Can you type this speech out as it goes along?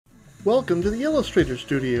Welcome to the Illustrator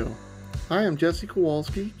Studio. I am Jesse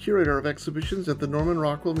Kowalski, curator of exhibitions at the Norman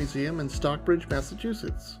Rockwell Museum in Stockbridge,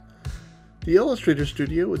 Massachusetts. The Illustrator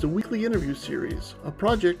Studio is a weekly interview series, a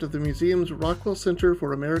project of the museum's Rockwell Center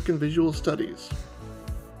for American Visual Studies.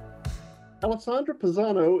 Alessandra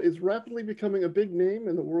Pisano is rapidly becoming a big name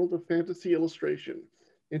in the world of fantasy illustration.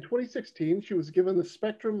 In 2016, she was given the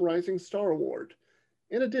Spectrum Rising Star Award.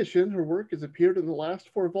 In addition, her work has appeared in the last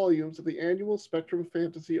 4 volumes of the annual Spectrum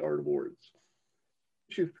Fantasy Art Awards.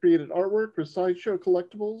 She's created artwork for Sideshow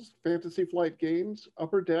Collectibles, Fantasy Flight Games,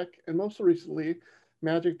 Upper Deck, and most recently,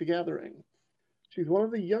 Magic the Gathering. She's one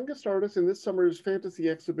of the youngest artists in this summer's fantasy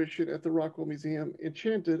exhibition at the Rockwell Museum,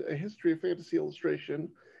 Enchanted, A History of Fantasy Illustration,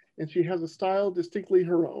 and she has a style distinctly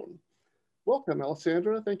her own. Welcome,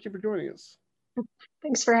 Alessandra. Thank you for joining us.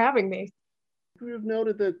 Thanks for having me. We have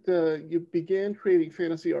noted that you began creating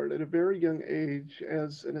fantasy art at a very young age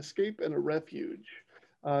as an escape and a refuge.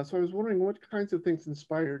 So I was wondering what kinds of things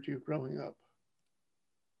inspired you growing up?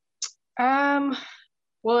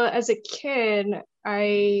 Well, as a kid,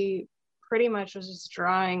 I pretty much was just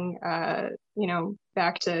drawing,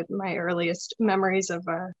 back to my earliest memories of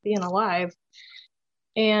being alive.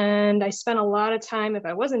 And I spent a lot of time, if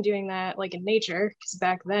I wasn't doing that, like in nature, because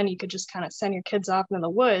back then you could just kind of send your kids off into the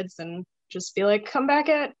woods and just be like, come back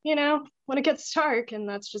at, when it gets dark. And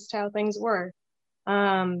that's just how things were.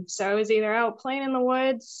 So I was either out playing in the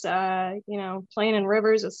woods, playing in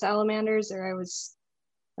rivers with salamanders, or I was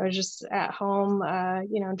just at home,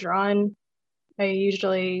 drawing.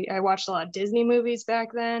 I watched a lot of Disney movies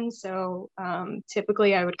back then. So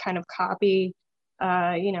typically I would kind of copy,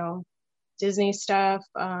 Disney stuff.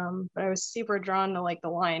 But I was super drawn to like the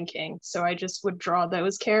Lion King. So I just would draw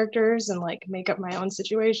those characters and like make up my own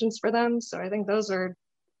situations for them. So I think those are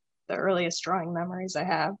the earliest drawing memories I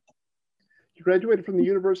have. You graduated from the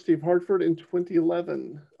University of Hartford in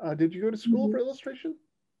 2011. Did you go to school for illustration?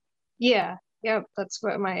 Yeah, that's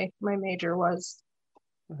what my major was.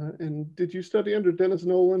 And did you study under Dennis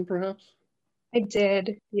Nolan, perhaps? I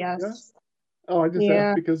did, yes. Yeah? Oh, I just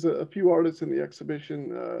asked because a few artists in the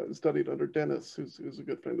exhibition studied under Dennis, who's a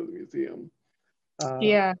good friend of the museum.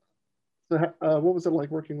 Yeah. So what was it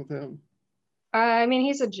like working with him? I mean,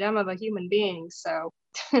 he's a gem of a human being, so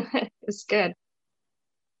it's good.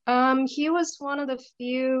 He was one of the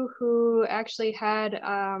few who actually had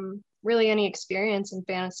really any experience in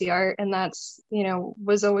fantasy art, and that's,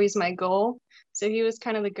 was always my goal. So he was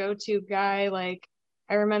kind of the go-to guy. Like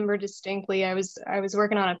I remember distinctly, I was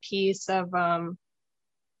working on a piece of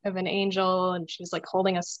an angel, and she was like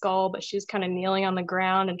holding a skull, but she was kind of kneeling on the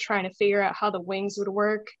ground and trying to figure out how the wings would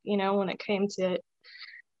work, when it came to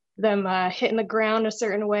them hitting the ground a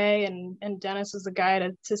certain way, and Dennis was the guy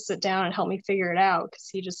to sit down and help me figure it out, because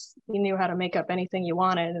he knew how to make up anything you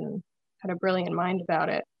wanted and had a brilliant mind about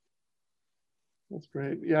it. That's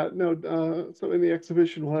great. Yeah, no, so in the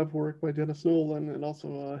exhibition we'll have work by Dennis Nolan and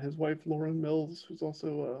also his wife Lauren Mills, who's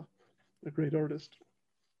also a great artist.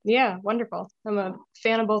 Yeah, wonderful. I'm a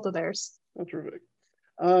fan of both of theirs. Oh, terrific.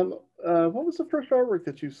 What was the first artwork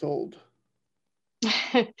that you sold?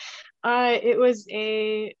 It was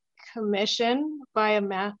a commission by a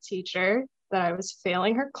math teacher that I was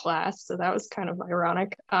failing her class, so that was kind of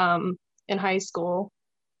ironic, in high school.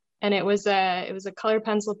 And it was a color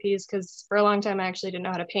pencil piece, because for a long time I actually didn't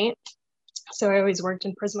know how to paint, so I always worked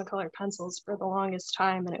in Prismacolor pencils for the longest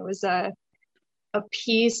time. And it was a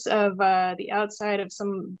piece of the outside of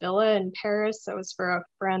some villa in Paris that was for a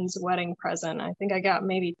friend's wedding present. I think I got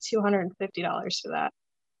maybe $250 for that.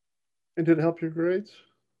 And did it help your grades?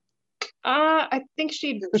 I think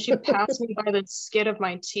she passed me by the skin of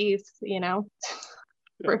my teeth, Yeah.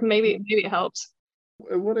 Or maybe it helped.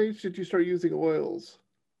 At what age did you start using oils?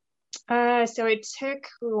 So I took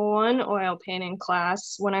one oil painting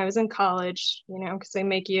class when I was in college, because they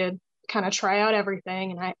make you kind of try out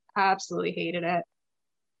everything, and I absolutely hated it.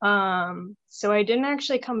 So I didn't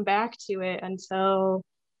actually come back to it until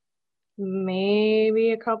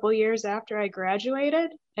maybe a couple years after I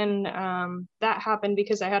graduated. And that happened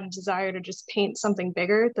because I had a desire to just paint something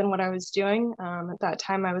bigger than what I was doing. At that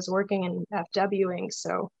time I was working in FWing,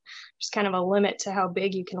 so there's kind of a limit to how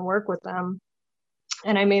big you can work with them.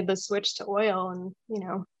 And I made the switch to oil, and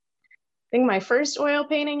I think my first oil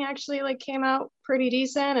painting actually like came out pretty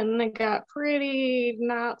decent, and then it got pretty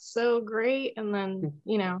not so great, and then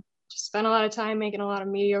just spent a lot of time making a lot of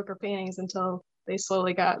mediocre paintings until they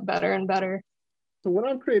slowly got better and better. So when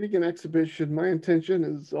I'm creating an exhibition, my intention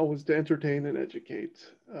is always to entertain and educate.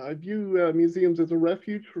 I view museums as a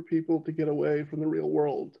refuge for people to get away from the real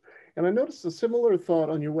world. And I noticed a similar thought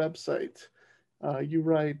on your website. You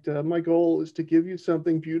write, my goal is to give you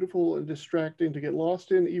something beautiful and distracting to get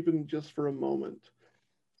lost in, even just for a moment.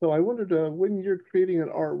 So I wondered, when you're creating an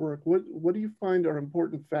artwork, what do you find are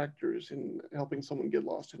important factors in helping someone get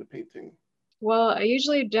lost in a painting? Well, I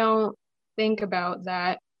usually don't think about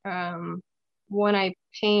that. When I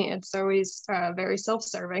paint, it's always very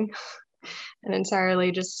self-serving and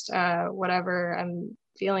entirely just whatever I'm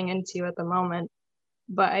feeling into at the moment.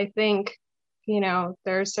 But I think,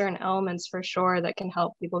 there are certain elements for sure that can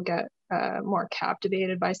help people get more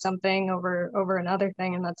captivated by something over another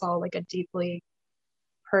thing, and that's all like a deeply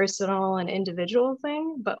personal and individual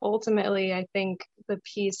thing. But ultimately, I think the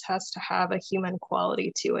piece has to have a human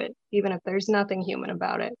quality to it, even if there's nothing human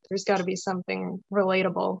about it. There's got to be something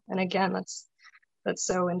relatable, and again, that's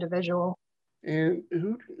so individual. And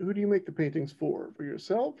who do you make the paintings for? For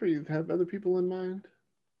yourself, or you have other people in mind?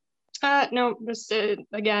 No, just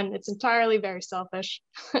again, it's entirely very selfish.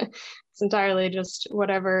 It's entirely just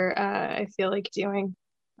whatever I feel like doing.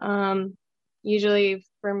 Um, Usually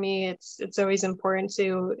for me, it's always important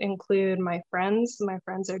to include my friends. My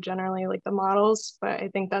friends are generally like the models, but I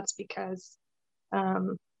think that's because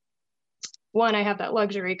um, one, I have that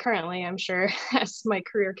luxury currently. I'm sure as my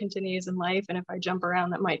career continues in life, and if I jump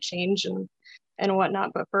around, that might change and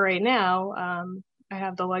whatnot. But for right now, I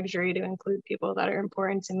have the luxury to include people that are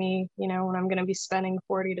important to me. When I'm going to be spending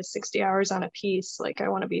 40 to 60 hours on a piece, like I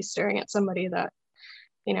want to be staring at somebody that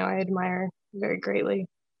I admire very greatly.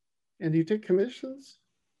 And do you take commissions?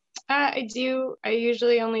 I do. I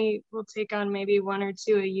usually only will take on maybe one or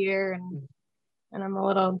two a year, and I'm a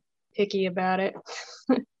little picky about it.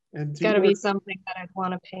 And It's got to be something that I'd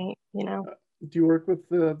want to paint. do you work with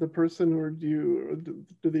the person, or do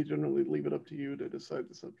they generally leave it up to you to decide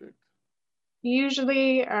the subject?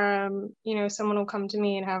 Usually, someone will come to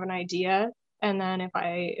me and have an idea, and then if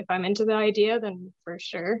I'm into the idea, then for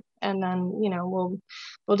sure. And then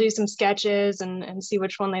we'll do some sketches and see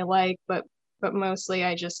which one they like. But mostly,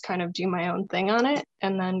 I just kind of do my own thing on it.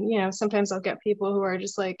 And then sometimes I'll get people who are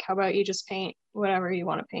just like, "How about you just paint whatever you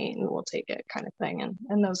want to paint, and we'll take it," kind of thing.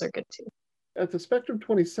 And those are good too. At the Spectrum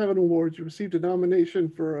 27 Awards, you received a nomination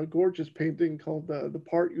for a gorgeous painting called The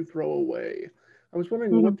Part You Throw Away. I was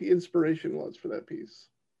wondering Mm-hmm. what the inspiration was for that piece.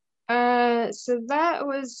 So that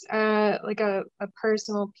was like a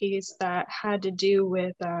personal piece that had to do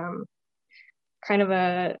with kind of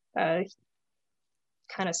a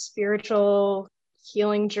kind of spiritual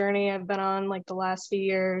healing journey I've been on like the last few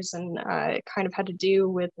years. And it kind of had to do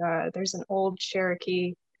with there's an old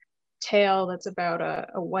Cherokee tale that's about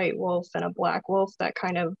a white wolf and a black wolf that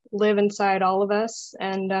kind of live inside all of us.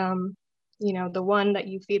 And, the one that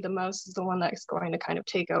you feed the most is the one that's going to kind of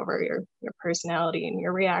take over your personality and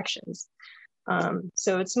your reactions.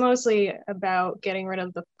 So it's mostly about getting rid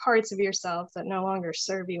of the parts of yourself that no longer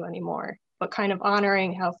serve you anymore, but kind of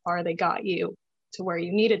honoring how far they got you to where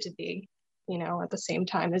you needed to be, at the same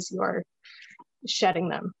time as you're shedding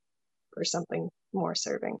them for something more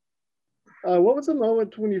serving. What was the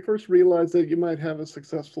moment when you first realized that you might have a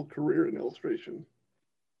successful career in illustration?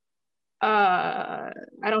 I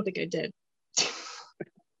don't think I did.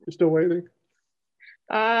 You're still waiting?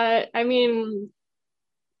 I mean,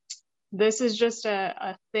 this is just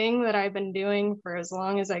a thing that I've been doing for as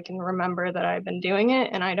long as I can remember that I've been doing it.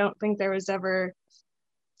 And I don't think there was ever,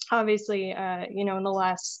 obviously, in the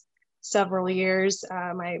last several years,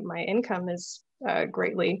 my income is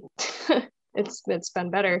greatly, it's been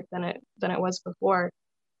better than it was before.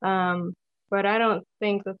 But I don't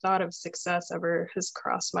think the thought of success ever has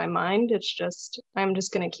crossed my mind. It's just, I'm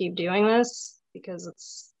just going to keep doing this because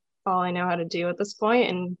it's all I know how to do at this point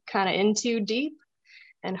and kind of in too deep.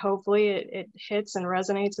 And hopefully it hits and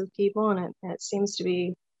resonates with people, and it seems to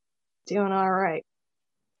be doing all right.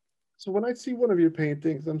 So when I see one of your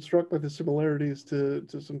paintings, I'm struck by the similarities to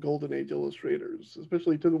some Golden Age illustrators,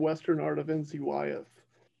 especially to the Western art of N.C. Wyeth.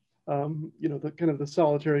 The kind of the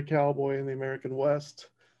solitary cowboy in the American West,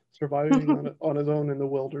 surviving on his own in the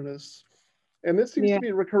wilderness. And this seems Yeah. to be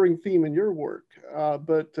a recurring theme in your work,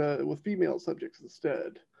 but with female subjects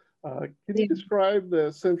instead. Can you Yeah. describe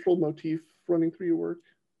the central motif running through your work?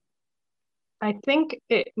 I think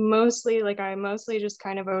I mostly just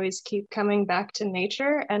kind of always keep coming back to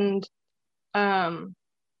nature. And um,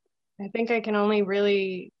 I think I can only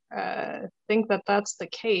really think that that's the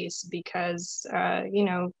case because,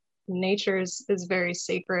 nature is very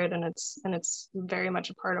sacred, and it's very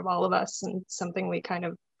much a part of all of us, and something we kind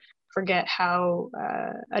of forget how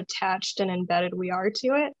attached and embedded we are to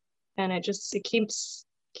it. And it keeps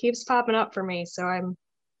popping up for me. So I'm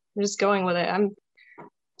just going with it. I'm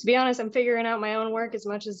to be honest, I'm figuring out my own work as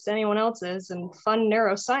much as anyone else is. And fun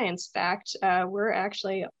neuroscience fact, we're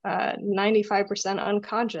actually 95%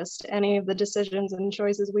 unconscious to any of the decisions and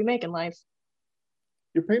choices we make in life.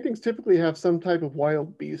 Your paintings typically have some type of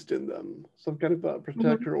wild beast in them, some kind of a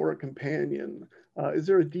protector or a companion. Is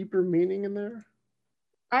there a deeper meaning in there?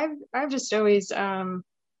 I've just always,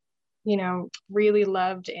 really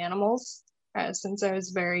loved animals since I was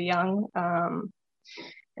very young.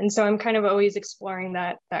 And so I'm kind of always exploring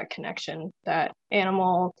that connection, that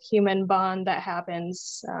animal human bond that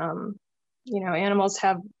happens. Animals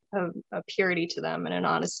have a purity to them and an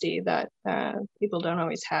honesty that people don't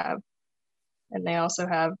always have. And they also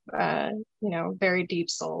have, very deep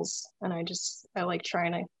souls. And I like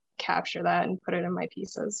trying to capture that and put it in my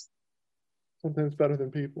pieces. Sometimes better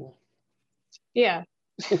than people. Yeah,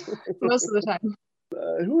 most of the time.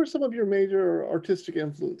 Who are some of your major artistic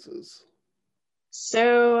influences?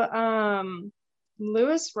 So,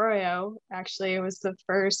 Louis Royo actually was the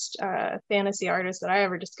first fantasy artist that I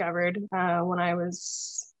ever discovered when I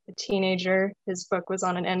was a teenager. His book was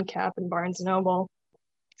on an end cap in Barnes and Noble.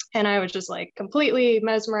 And I was just like completely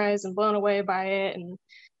mesmerized and blown away by it, and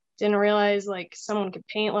didn't realize like someone could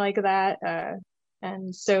paint like that.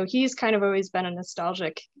 And so he's kind of always been a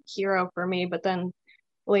nostalgic hero for me. But then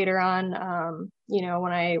later on,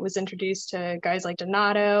 when I was introduced to guys like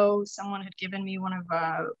Donato, someone had given me one of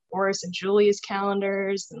Boris and Julie's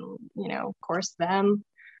calendars, and of course them.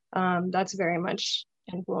 That's very much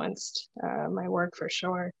influenced my work for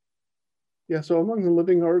sure. Yeah, so among the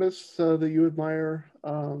living artists that you admire,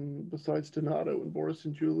 besides Donato and Boris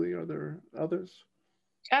and Julie, are there others?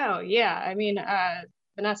 Oh yeah, I mean,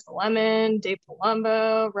 Vanessa Lemon, Dave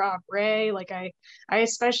Palumbo, Rob Ray. Like I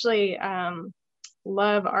especially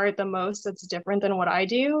love art the most that's different than what I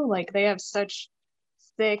do. Like they have such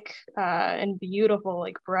thick and beautiful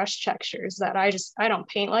like brush textures that I don't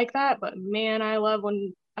paint like that. But man, I love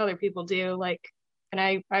when other people do. Like,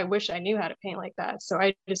 and I wish I knew how to paint like that. So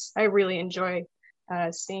I really enjoy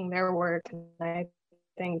seeing their work, and I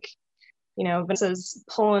think Vanessa's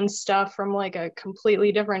pulling stuff from like a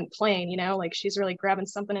completely different plane, like she's really grabbing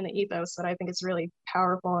something in the ethos that I think is really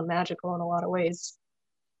powerful and magical in a lot of ways.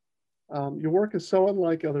 Your work is so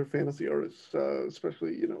unlike other fantasy artists,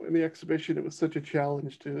 especially, in the exhibition, it was such a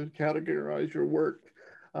challenge to categorize your work,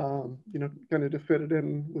 kind of to fit it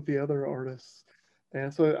in with the other artists.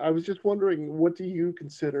 And so I was just wondering, what do you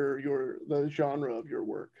consider the genre of your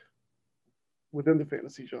work within the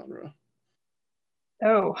fantasy genre?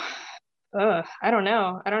 Oh, I don't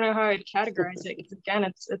know. I don't know how I'd categorize it, because again,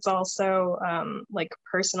 it's also like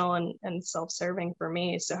personal and self-serving for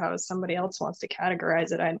me. So how somebody else wants to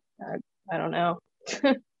categorize it, I don't know.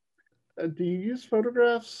 Do you use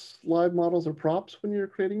photographs, live models, or props when you're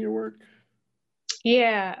creating your work?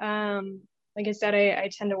 Yeah, like I said, I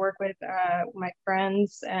tend to work with my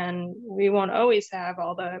friends, and we won't always have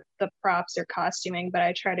all the props or costuming, but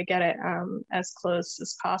I try to get it as close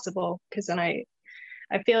as possible, because then I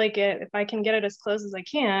feel like if I can get it as close as I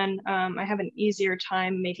can, I have an easier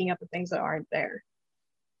time making up the things that aren't there.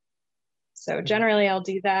 So generally I'll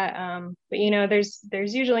do that. But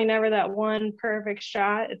there's usually never that one perfect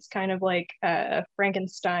shot. It's kind of like a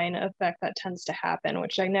Frankenstein effect that tends to happen,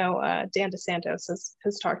 which I know Dan DeSantos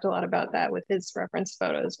has talked a lot about that with his reference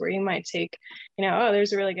photos, where you might take, oh,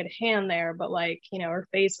 there's a really good hand there, but like, her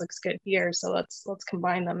face looks good here. So let's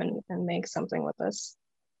combine them and make something with this.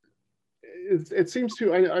 It seems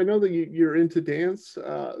to, I know that you're into dance,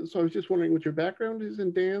 so I was just wondering what your background is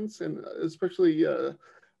in dance, and especially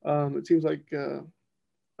it seems like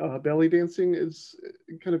belly dancing is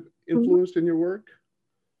kind of influenced in your work.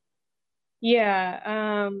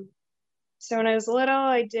 Yeah. So when I was little,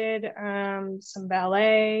 I did some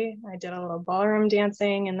ballet. I did a little ballroom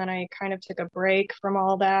dancing, and then I kind of took a break from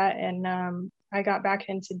all that, and I got back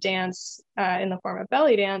into dance in the form of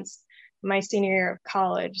belly dance my senior year of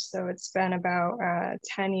college. So it's been about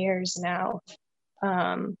 10 years now.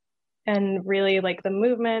 And really like the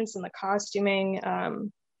movements and the costuming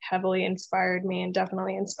heavily inspired me, and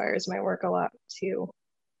definitely inspires my work a lot too.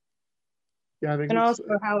 Yeah, I think And also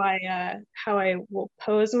how I will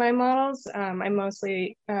pose my models. I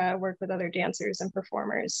mostly work with other dancers and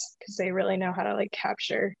performers, because they really know how to like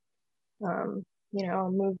capture a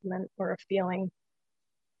movement or a feeling.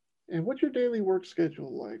 And what's your daily work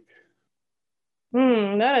schedule like?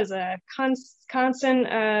 That is a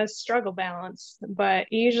constant struggle balance, but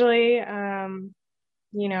usually,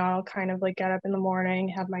 I'll kind of like get up in the morning,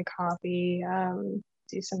 have my coffee,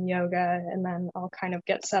 do some yoga, and then I'll kind of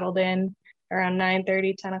get settled in around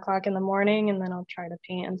 9:30, 10 o'clock in the morning, and then I'll try to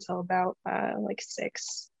paint until about like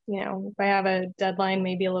 6. If I have a deadline,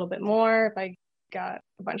 maybe a little bit more. If I got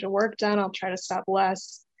a bunch of work done, I'll try to stop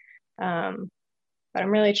less. But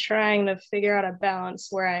I'm really trying to figure out a balance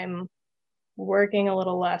where I'm working a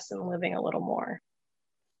little less and living a little more.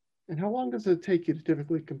 And how long does it take you to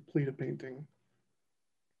typically complete a painting?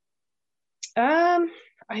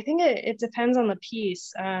 I think it depends on the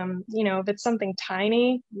piece. If it's something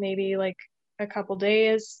tiny, maybe like a couple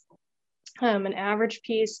days. An average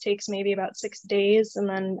piece takes maybe about 6 days, and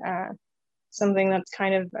then something that's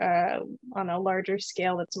kind of on a larger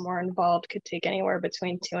scale that's more involved could take anywhere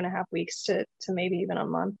between 2.5 weeks to maybe even a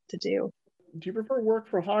month to do. Do you prefer work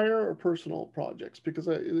for hire or personal projects? Because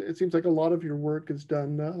it seems like a lot of your work is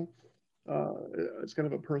done now. It's kind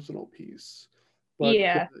of a personal piece. But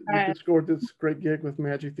Yeah. you just scored this great gig with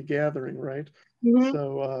Magic the Gathering, right? Mhm.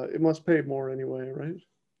 So it must pay more anyway, right?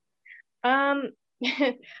 Um,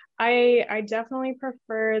 I definitely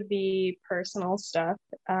prefer the personal stuff,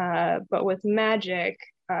 but with Magic,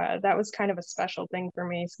 that was kind of a special thing for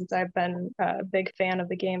me since I've been a big fan of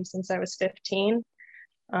the game since I was 15.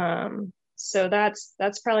 So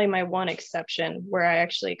that's probably my one exception where I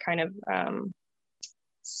actually kind of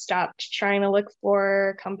stopped trying to look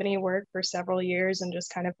for company work for several years and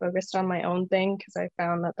just kind of focused on my own thing because I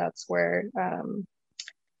found that that's where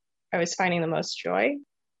I was finding the most joy.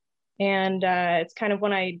 And it's kind of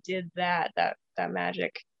when I did that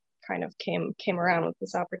Magic kind of came around with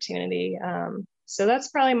this opportunity. So that's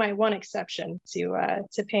probably my one exception to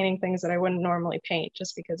painting things that I wouldn't normally paint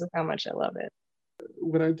just because of how much I love it.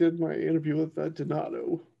 When I did my interview with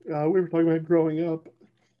Donato, we were talking about growing up,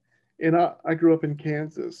 and I grew up in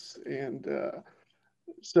Kansas, and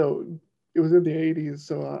so it was in the 80s,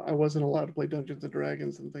 so I wasn't allowed to play Dungeons and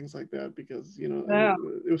Dragons and things like that because Oh,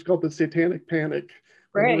 it was called the Satanic Panic,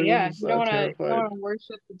 when right, everyone yeah. was You don't terrified. want to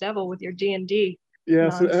worship the devil with your D&D Yeah,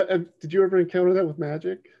 so nonsense. did you ever encounter that with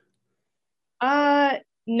Magic? Uh,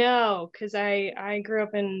 no, because I grew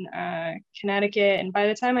up in Connecticut, and by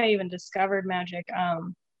the time I even discovered Magic,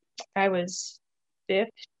 I was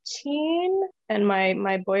 15, and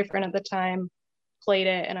my boyfriend at the time played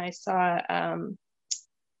it, and I saw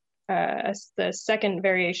the second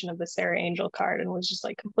variation of the Sarah Angel card, and was just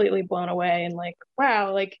like completely blown away, and like,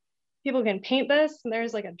 wow, like people can paint this, and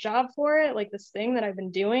there's like a job for it, like this thing that I've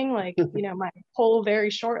been doing, like my whole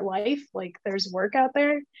very short life, like there's work out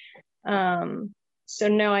there. So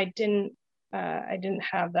no, I didn't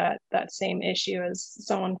have that same issue as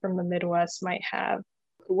someone from the Midwest might have.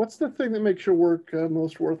 What's the thing that makes your work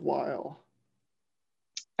most worthwhile?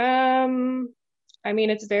 Um, I mean,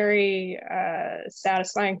 it's very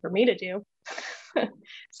satisfying for me to do.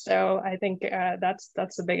 So I think that's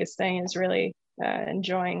the biggest thing is really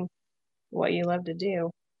enjoying what you love to do.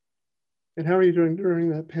 And how are you doing during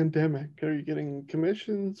that pandemic? Are you getting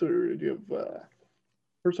commissions, or do you have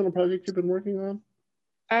personal projects you've been working on?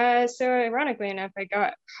 So ironically enough, I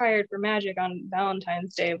got hired for Magic on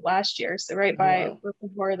Valentine's Day of last year. So right Oh, wow.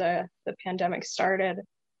 before the pandemic started.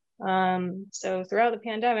 So throughout the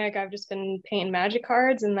pandemic, I've just been painting Magic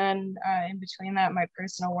cards, and then in between that, my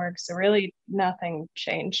personal work. So really, nothing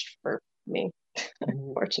changed for me,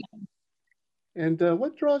 Mhm. fortunately. And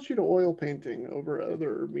what draws you to oil painting over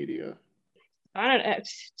other media? I don't.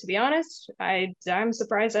 To be honest, I'm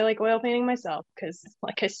surprised I like oil painting myself because,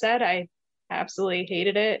 like I said, I absolutely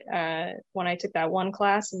hated it when I took that one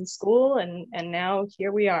class in school, and now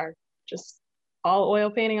here we are, just all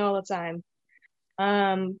oil painting all the time.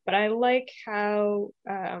 But I like how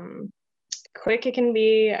quick it can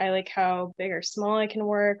be. I like how big or small it can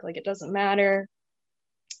work. Like it doesn't matter.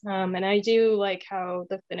 And I do like how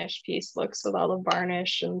the finished piece looks with all the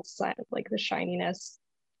varnish and like the shininess.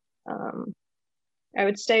 Um, I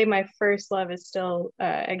would say my first love is still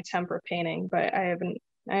egg tempera painting, but I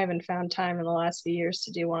haven't found time in the last few years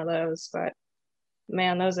to do one of those. But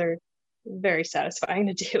man, those are very satisfying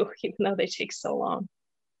to do, even though they take so long.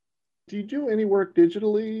 Do you do any work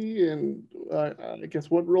digitally? And I guess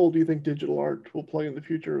what role do you think digital art will play in the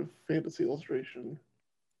future of fantasy illustration?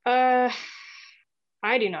 Uh,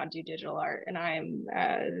 I do not do digital art, and I am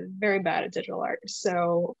very bad at digital art.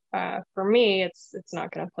 So for me, it's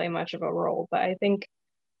not going to play much of a role. But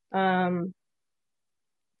um,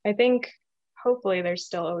 I think hopefully there's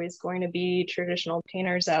still always going to be traditional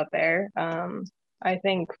painters out there. I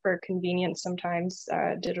think for convenience, sometimes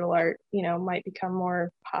digital art, might become more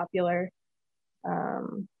popular.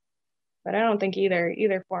 Um, but I don't think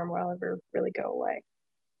either form will ever really go away.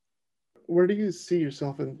 Where do you see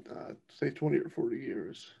yourself in, say, 20 or 40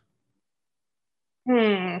 years?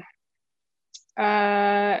 Hmm.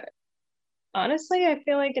 Uh, Honestly, I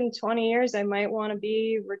feel like in 20 years I might want to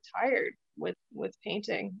be retired with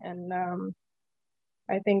painting, and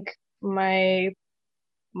I think my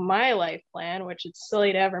my life plan, which it's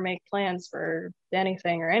silly to ever make plans for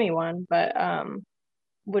anything or anyone, but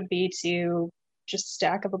would be to just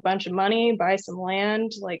stack up a bunch of money, buy some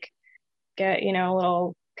land, like get, you know, a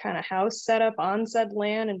little kind of house set up on said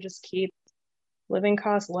land and just keep living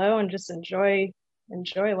costs low and just enjoy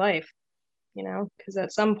life, you know, because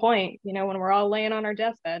at some point, you know, when we're all laying on our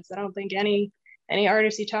deathbeds, I don't think any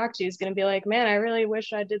artist you talk to is going to be like, man, I really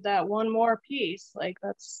wish I did that one more piece. Like,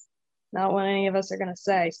 that's not what any of us are going to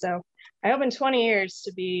say. So I hope in 20 years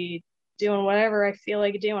to be doing whatever I feel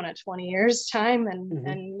like doing at 20 years time.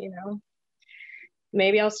 And, you know,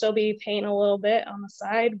 maybe I'll still be painting a little bit on the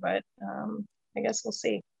side, but I guess we'll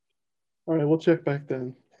see. All right, we'll check back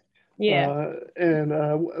then. Yeah. And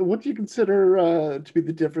what do you consider to be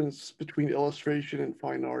the difference between illustration and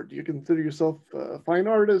fine art? Do you consider yourself a fine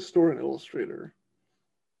artist or an illustrator?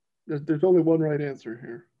 There's only one right answer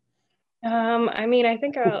here. I mean, I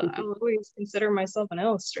think I'll always consider myself an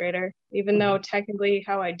illustrator, even though technically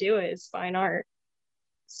how I do it is fine art.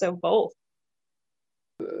 So both.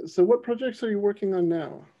 So what projects are you working on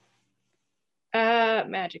now?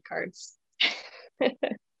 Magic cards.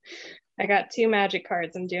 I got 2 magic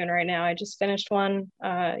cards I'm doing right now. I just finished one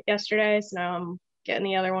yesterday, so now I'm getting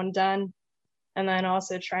the other one done. And then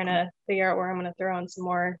also trying to figure out where I'm going to throw in some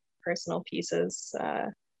more personal pieces,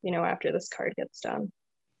 you know, after this card gets done.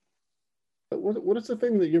 What is the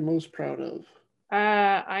thing that you're most proud of?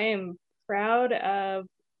 I am proud of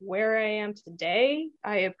where I am today.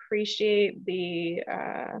 I appreciate the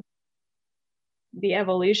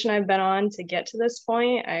evolution I've been on to get to this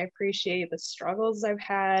point. I appreciate the struggles I've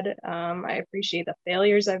had. I appreciate the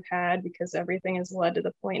failures I've had, because everything has led to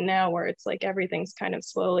the point now where it's like everything's kind of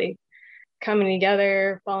slowly coming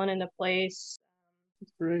together, falling into place.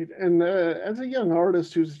 Great. And as a young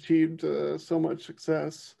artist who's achieved so much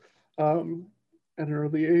success at an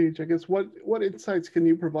early age, I guess what insights can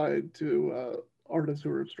you provide to artists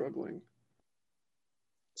who are struggling?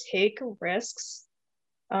 Take risks.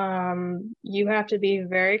 You have to be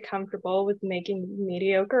very comfortable with making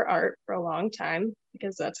mediocre art for a long time,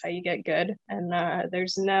 because that's how you get good. And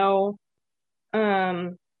there's no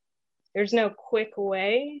quick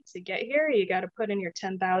way to get here. You got to put in your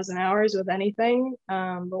 10,000 hours with anything.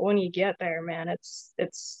 But when you get there, man,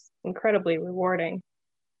 it's incredibly rewarding.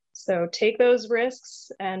 So take those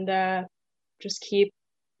risks and just keep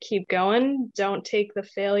going. Don't take the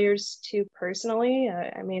failures too personally.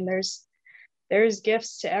 I mean, there's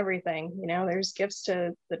gifts to everything, you know. There's gifts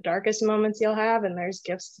to the darkest moments you'll have, and there's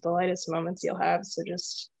gifts to the lightest moments you'll have. So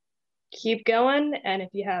just keep going. And if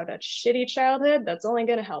you have a shitty childhood, that's only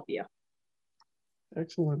going to help you.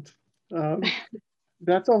 Excellent.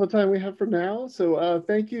 That's all the time we have for now. So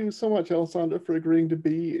thank you so much, Alessandra, for agreeing to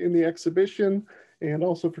be in the exhibition and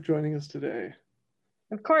also for joining us today.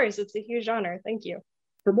 Of course, it's a huge honor. Thank you.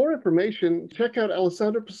 For more information, check out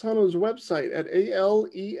Alessandra Pisano's website at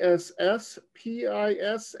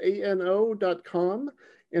alesspisano.com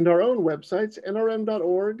and our own websites,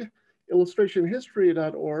 nrm.org,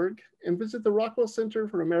 illustrationhistory.org, and visit the Rockwell Center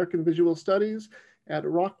for American Visual Studies at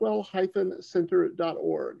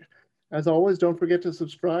rockwell-center.org. As always, don't forget to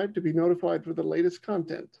subscribe to be notified for the latest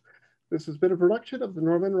content. This has been a production of the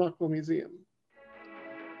Norman Rockwell Museum.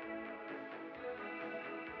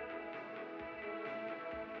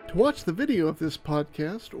 To watch the video of this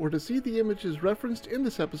podcast or to see the images referenced in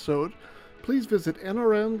this episode, please visit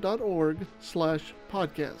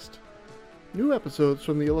nrm.org/podcast. New episodes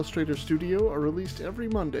from the Illustrator Studio are released every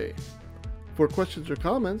Monday. For questions or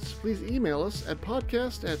comments, please email us at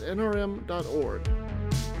podcast@nrm.org.